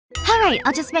Alright,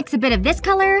 I'll just mix a bit of this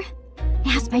color.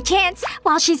 Now's my chance.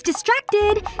 While she's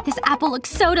distracted. This apple looks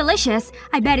so delicious.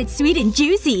 I bet it's sweet and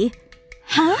juicy.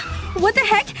 Huh? What the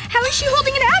heck? How is she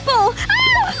holding an apple?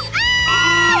 Ah!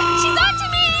 Ah! She's onto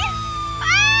me!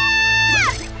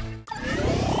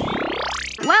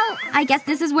 Ah! Well, I guess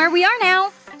this is where we are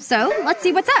now. So, let's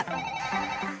see what's up.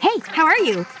 Hey, how are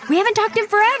you? We haven't talked in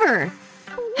forever.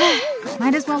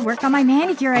 Might as well work on my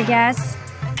manicure, I guess.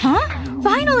 Huh?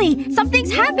 Finally!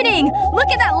 Something's happening! Look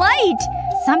at that light!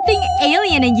 Something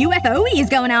alien and UFO-y is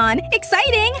going on.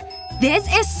 Exciting! This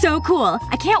is so cool.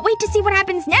 I can't wait to see what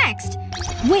happens next.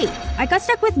 Wait, I got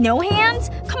stuck with no hands?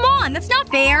 Come on, that's not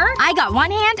fair. I got one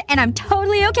hand, and I'm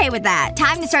totally okay with that.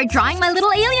 Time to start drawing my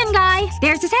little alien guy.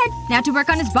 There's his head. Now to work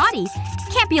on his body.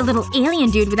 Can't be a little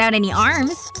alien dude without any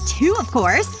arms. 2, of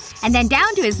course. And then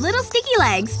down to his little sticky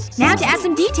legs. Now to add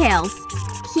some details.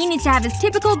 He needs to have his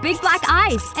typical big black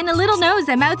eyes. And a little nose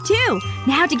and mouth too.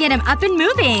 Now to get him up and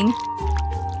moving.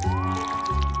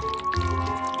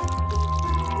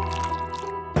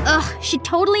 Ugh, she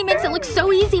totally makes it look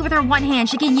so easy with her one hand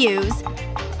she can use.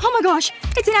 Oh my gosh,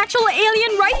 it's an actual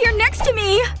alien right here next to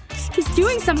me! He's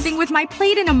doing something with my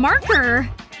plate and a marker.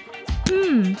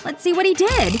 Let's see what he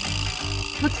did.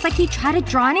 Looks like he tried to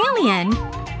draw an alien.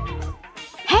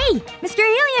 Hey, Mr.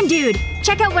 Alien Dude!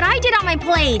 Check out what I did on my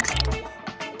plate!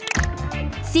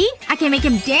 See? I can make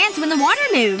him dance when the water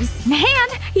moves. Man,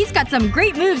 he's got some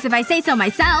great moves if I say so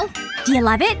myself. Do you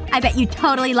love it? I bet you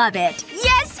totally love it.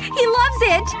 Yes! He loves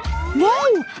it!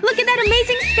 Whoa! Look at that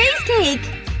amazing space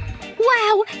cake!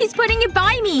 Wow! He's putting it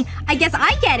by me! I guess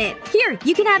I get it. Here,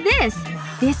 you can have this.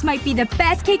 This might be the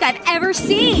best cake I've ever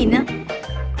seen.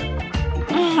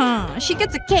 She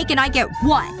gets a cake and I get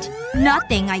what?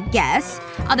 Nothing, I guess.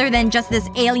 Other than just this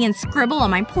alien scribble on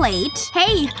my plate.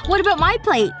 Hey, what about my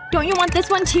plate? Don't you want this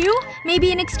one too?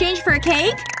 Maybe in exchange for a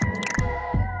cake?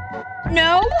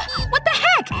 No? What the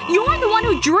heck? You're the one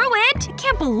who drew it?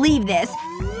 Can't believe this.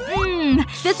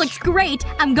 This looks great.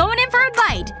 I'm going in for a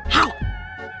bite. How?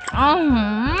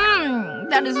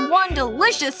 That is one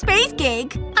delicious space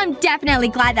cake. I'm definitely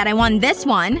glad that I won this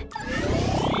one.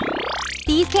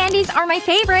 These candies are my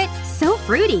favorite. So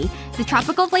fruity. The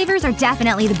tropical flavors are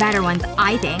definitely the better ones,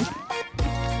 I think.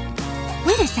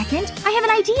 Wait a second. I have an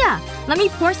idea. Let me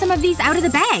pour some of these out of the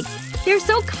bag. They're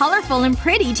so colorful and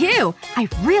pretty, too. I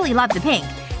really love the pink.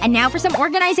 And now for some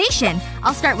organization.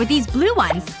 I'll start with these blue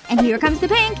ones. And here comes the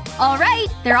pink. Alright,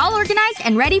 they're all organized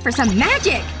and ready for some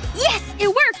magic! Yes! It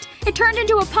worked! It turned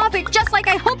into a poppet just like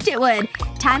I hoped it would.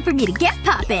 Time for me to get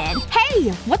poppin'.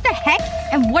 Hey! What the heck?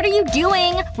 And what are you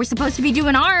doing? We're supposed to be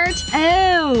doing art.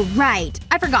 Oh, right.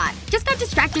 I forgot. Just got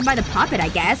distracted by the poppet, I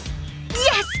guess.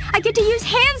 Yes! I get to use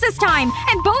hands this time!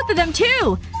 And both of them,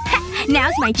 too!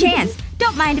 Now's my chance.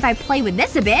 Don't mind if I play with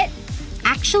this a bit.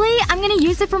 Actually, I'm gonna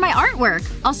use it for my artwork.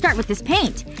 I'll start with this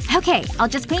paint. Okay, I'll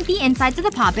just paint the insides of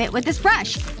the poppet with this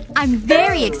brush. I'm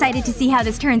very excited to see how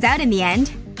this turns out in the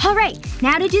end. Alright,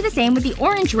 now to do the same with the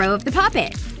orange row of the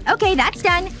poppet. Okay, that's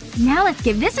done. Now let's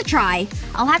give this a try.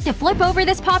 I'll have to flip over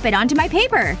this poppet onto my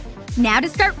paper. Now to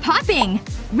start popping.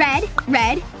 Red,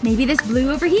 red, maybe this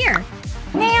blue over here.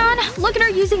 Man, look at her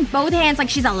using both hands like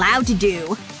she's allowed to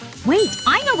do. Wait,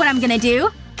 I know what I'm gonna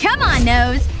do. Come on,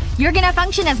 nose. You're gonna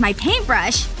function as my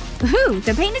paintbrush. Ooh,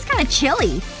 the paint is kinda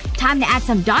chilly. Time to add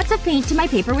some dots of paint to my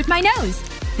paper with my nose.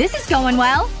 This is going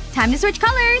well. Time to switch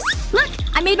colors. Look!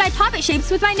 I made my poppet shapes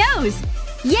with my nose.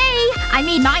 Yay! I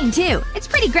made mine too. It's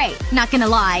pretty great. Not gonna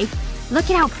lie. Look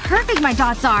at how perfect my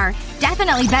dots are.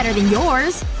 Definitely better than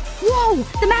yours. Whoa!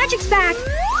 The magic's back!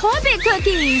 Poppet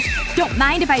cookies! Don't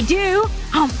mind if I do.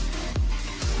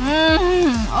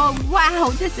 Oh wow,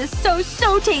 this is so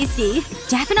tasty.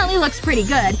 Definitely looks pretty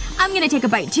good. I'm gonna take a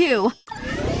bite too.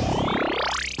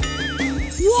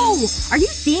 Whoa! Are you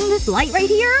seeing this light right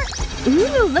here?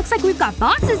 Ooh, looks like we've got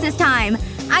boxes this time.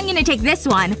 I'm gonna take this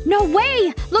one. No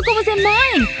way! Look what was in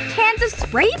mine! Cans of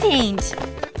spray paint!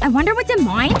 I wonder what's in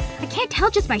mine? I can't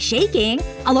tell just by shaking.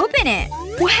 I'll open it.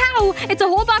 Wow! It's a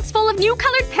whole box full of new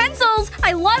colored pencils!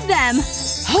 I love them!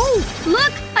 Oh!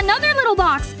 Look! Another little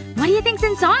box! What do you think's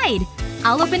inside?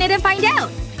 I'll open it and find out.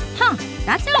 Huh.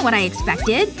 That's not what I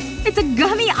expected. It's a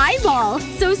gummy eyeball.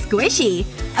 So squishy.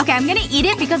 Okay, I'm gonna eat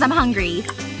it because I'm hungry.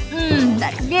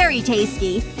 That's very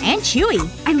tasty. And chewy.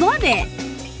 I love it.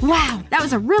 Wow, that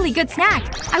was a really good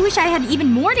snack. I wish I had even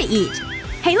more to eat.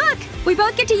 Hey look! We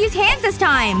both get to use hands this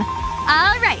time!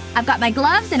 Alright, I've got my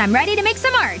gloves and I'm ready to make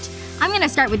some art. I'm gonna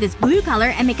start with this blue color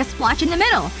and make a splotch in the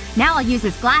middle. Now I'll use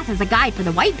this glass as a guide for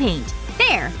the white paint.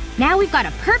 There! Now we've got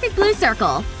a perfect blue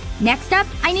circle. Next up,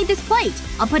 I need this plate.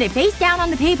 I'll put it face down on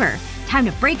the paper. Time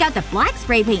to break out the black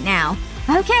spray paint now.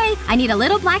 Okay, I need a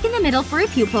little black in the middle for a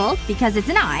pupil, because it's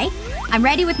an eye. I'm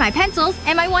ready with my pencils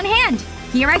and my one hand.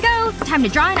 Here I go. Time to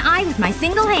draw an eye with my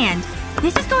single hand.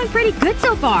 This is going pretty good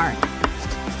so far.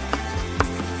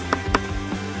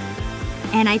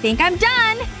 And I think I'm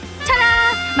done!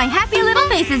 Ta-da! My happy little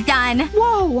face is done!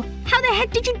 Whoa! How the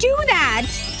heck did you do that?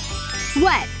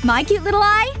 What? My cute little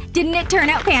eye? Didn't it turn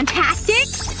out fantastic?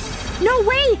 No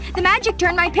way! The magic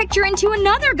turned my picture into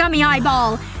another gummy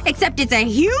eyeball! Except it's a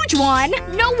huge one!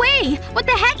 No way! What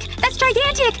the heck? That's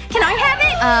gigantic! Can I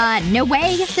have it? No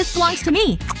way. This belongs to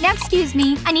me. Now excuse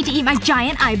me. I need to eat my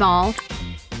giant eyeball.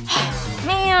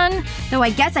 Man. Though I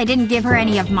guess I didn't give her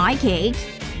any of my cake.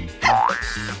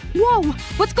 Whoa!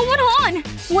 What's going on?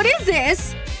 What is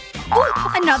this?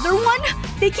 Oh, another one?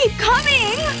 They keep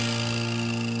coming!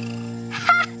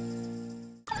 Ha!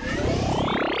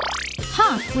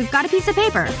 Huh. We've got a piece of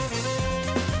paper.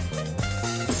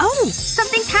 Oh!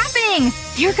 Something's happening!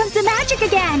 Here comes the magic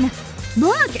again!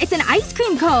 Look! It's an ice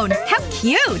cream cone! How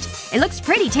cute! It looks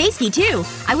pretty tasty, too.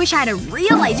 I wish I had a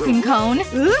real ice cream cone.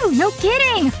 Ooh, no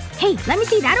kidding! Hey, let me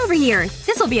see that over here.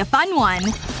 This'll be a fun one.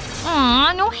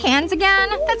 Aw, no hands again?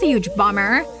 That's a huge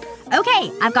bummer.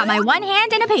 Okay, I've got my one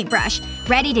hand and a paintbrush.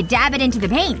 Ready to dab it into the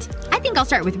paint. I think I'll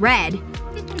start with red.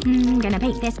 Gonna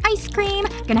paint this ice cream.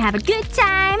 Gonna have a good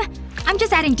time. I'm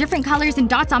just adding different colors and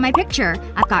dots on my picture.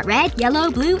 I've got red,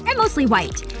 yellow, blue, and mostly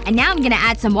white. And now I'm gonna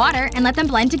add some water and let them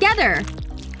blend together.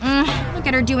 Look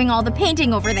at her doing all the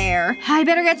painting over there. I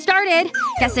better get started.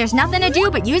 Guess there's nothing to do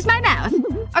but use my mouth.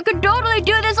 I could totally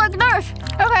do this like this.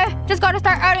 Okay, just gotta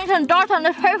start adding some dots on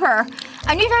this paper.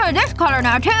 I need some of this color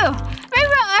now, too.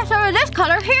 Maybe I'll add some of this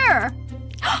color here.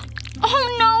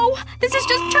 Oh no! This is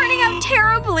just turning out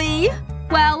terribly.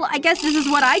 Well, I guess this is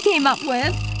what I came up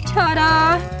with.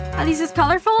 Ta-da! At least it's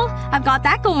colorful. I've got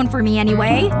that going for me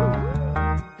anyway.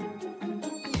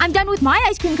 I'm done with my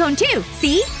ice cream cone too.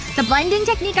 See? The blending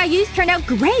technique I used turned out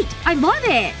great. I love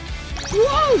it.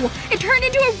 Whoa! It turned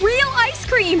into a real ice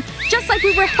cream! Just like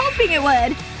we were hoping it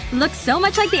would! Looks so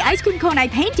much like the ice cream cone I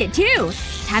painted, too.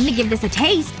 Time to give this a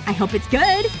taste. I hope it's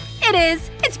good. It is.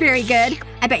 It's very good.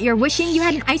 I bet you're wishing you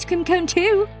had an ice cream cone,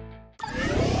 too.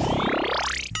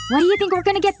 What do you think we're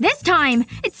gonna get this time?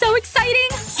 It's so exciting!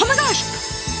 Oh my gosh!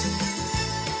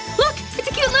 Look! It's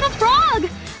a cute little frog!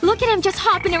 Look at him just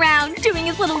hopping around, doing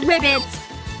his little ribbits.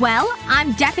 Well,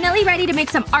 I'm definitely ready to make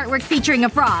some artwork featuring a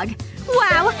frog.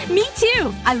 Wow! Me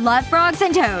too! I love frogs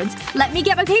and toads. Let me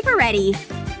get my paper ready.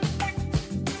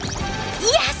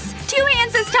 Yes! 2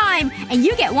 hands this time! And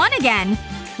you get one again.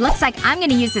 Looks like I'm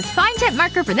gonna use this fine tip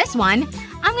marker for this one.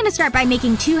 I'm gonna start by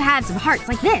making 2 halves of hearts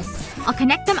like this. I'll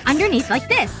connect them underneath like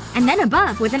this. And then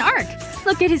above with an arc.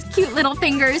 Look at his cute little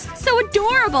fingers. So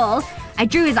adorable! I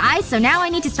drew his eyes, so now I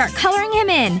need to start coloring him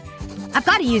in. I've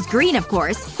gotta use green, of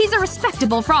course. He's a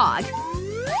respectable frog.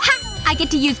 Ha! I get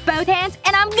to use both hands,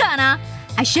 and I'm gonna!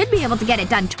 I should be able to get it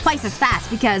done twice as fast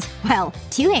because, well,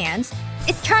 2 hands.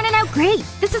 It's turning out great!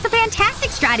 This is a fantastic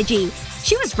strategy!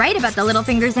 She was right about the little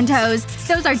fingers and toes.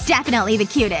 Those are definitely the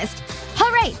cutest.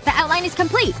 Alright, the outline is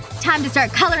complete. Time to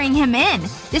start coloring him in.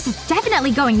 This is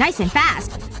definitely going nice and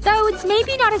fast. Though it's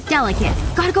maybe not as delicate.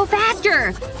 Gotta go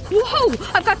faster! Whoa!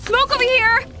 I've got smoke over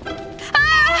here!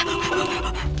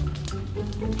 Ah!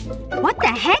 What the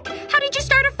heck? How did you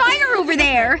start a fire over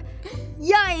there?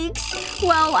 Yikes.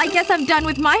 Well, I guess I'm done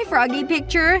with my froggy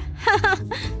picture.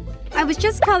 I was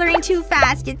just coloring too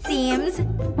fast, it seems.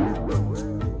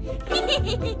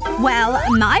 Well,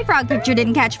 my frog picture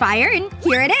didn't catch fire, and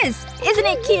here it is. Isn't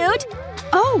it cute?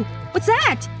 Oh, what's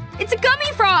that? It's a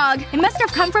gummy frog! It must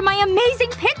have come from my amazing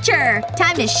picture!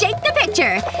 Time to shake the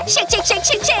picture! Shake, shake, shake,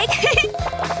 shake, shake!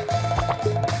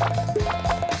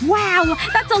 Wow!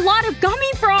 That's a lot of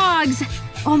gummy frogs!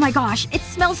 Oh my gosh, it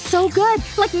smells so good!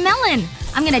 Like melon!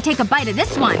 I'm gonna take a bite of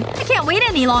this one. I can't wait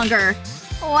any longer.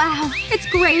 Wow, it's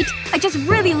great. I just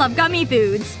really love gummy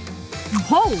foods.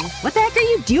 Whoa! What the heck are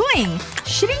you doing?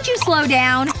 Shouldn't you slow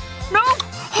down? No!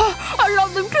 I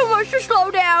love them too much to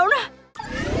slow down!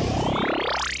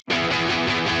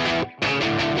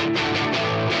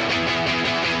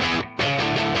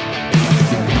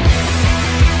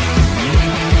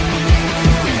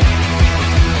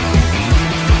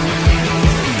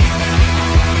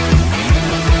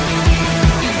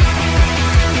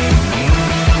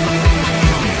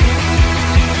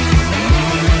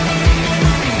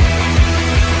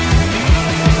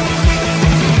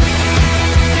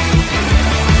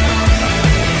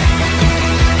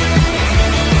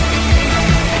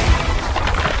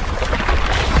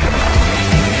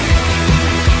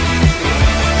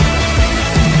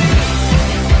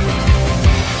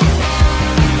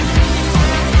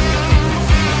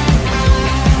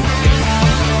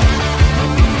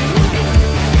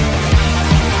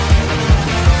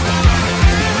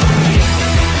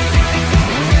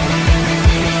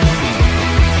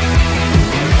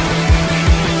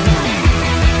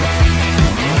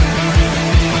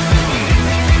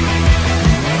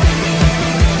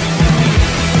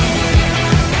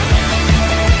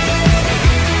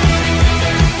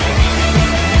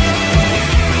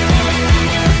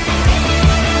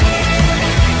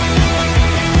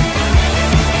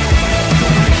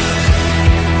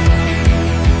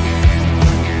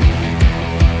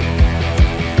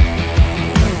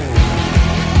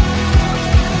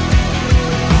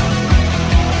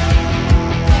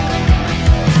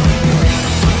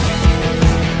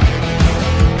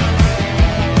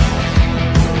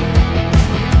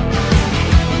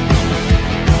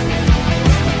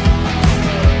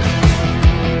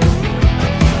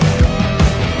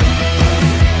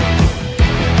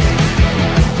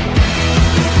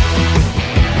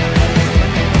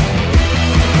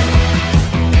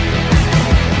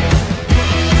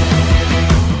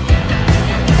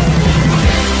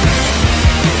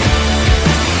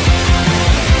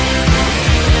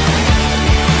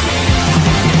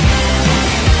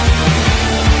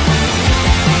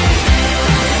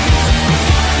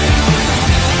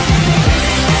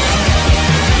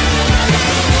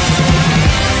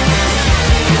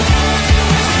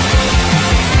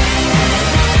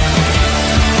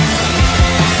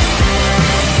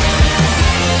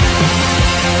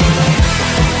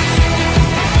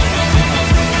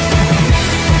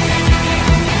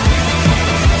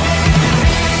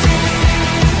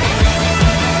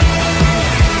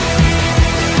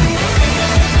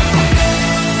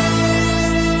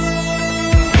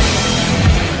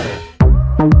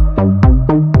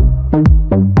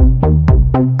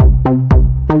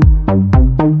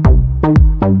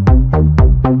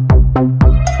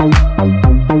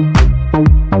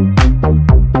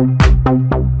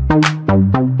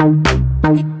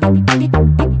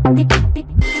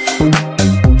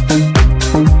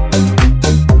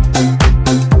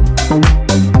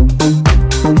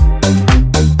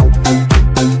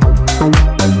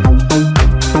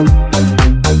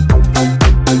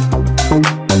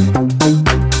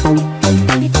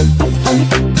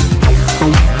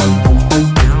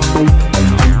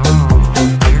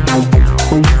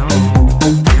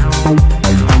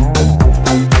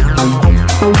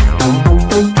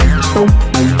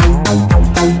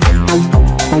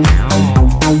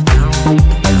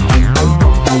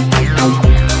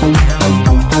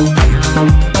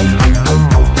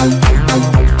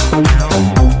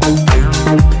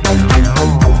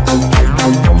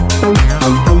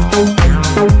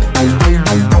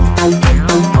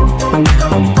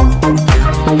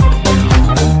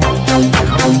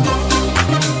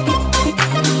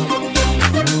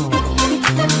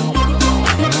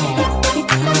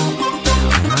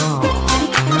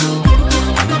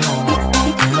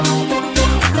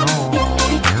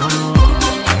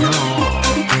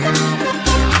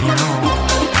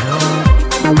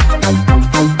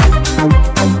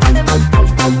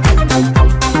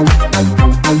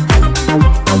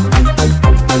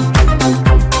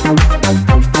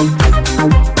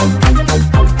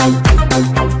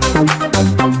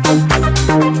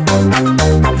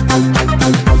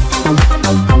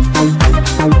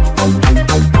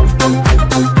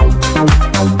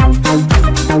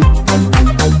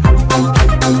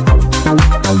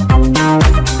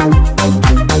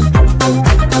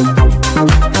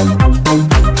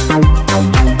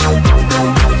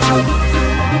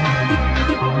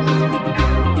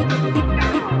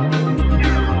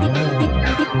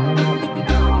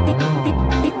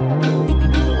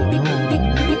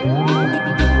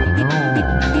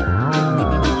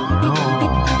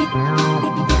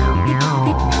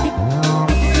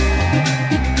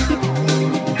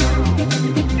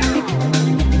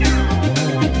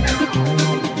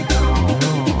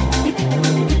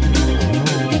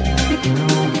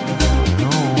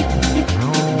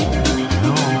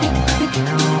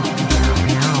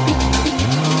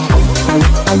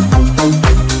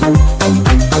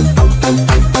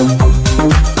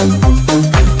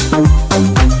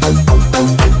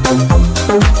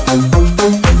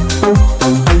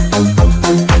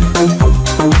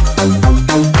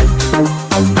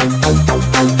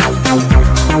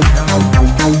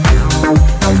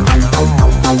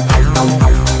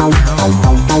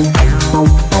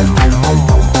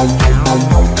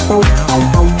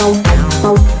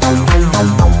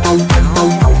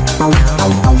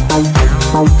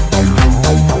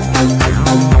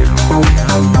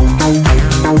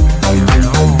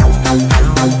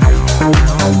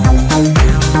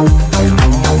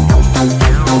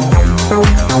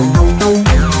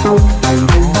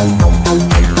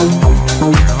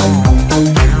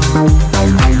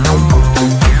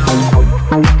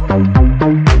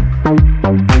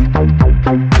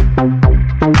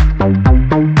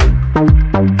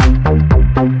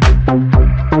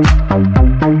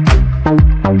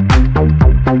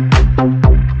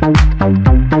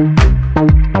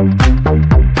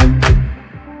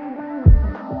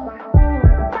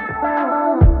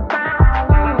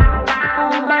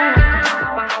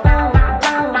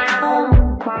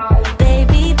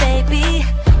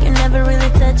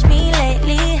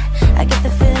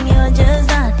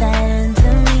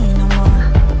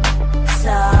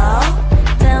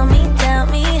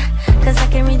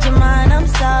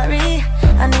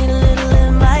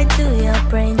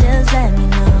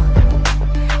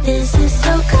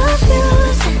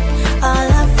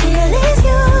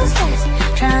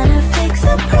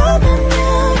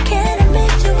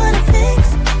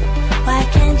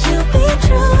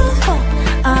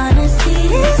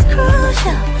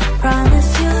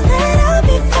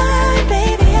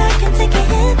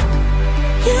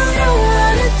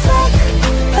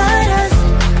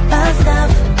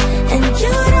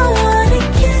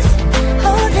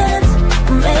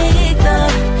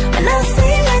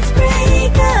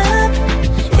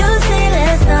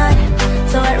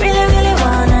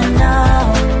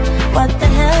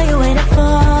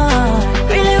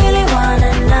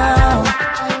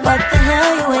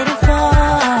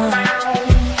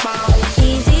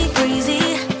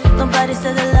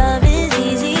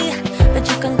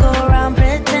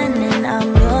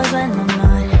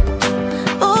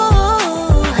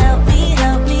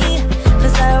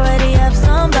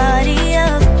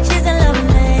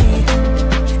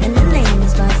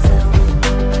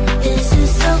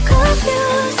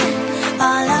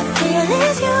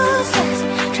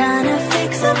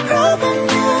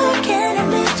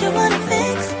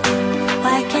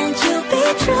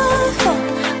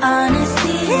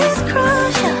 Honesty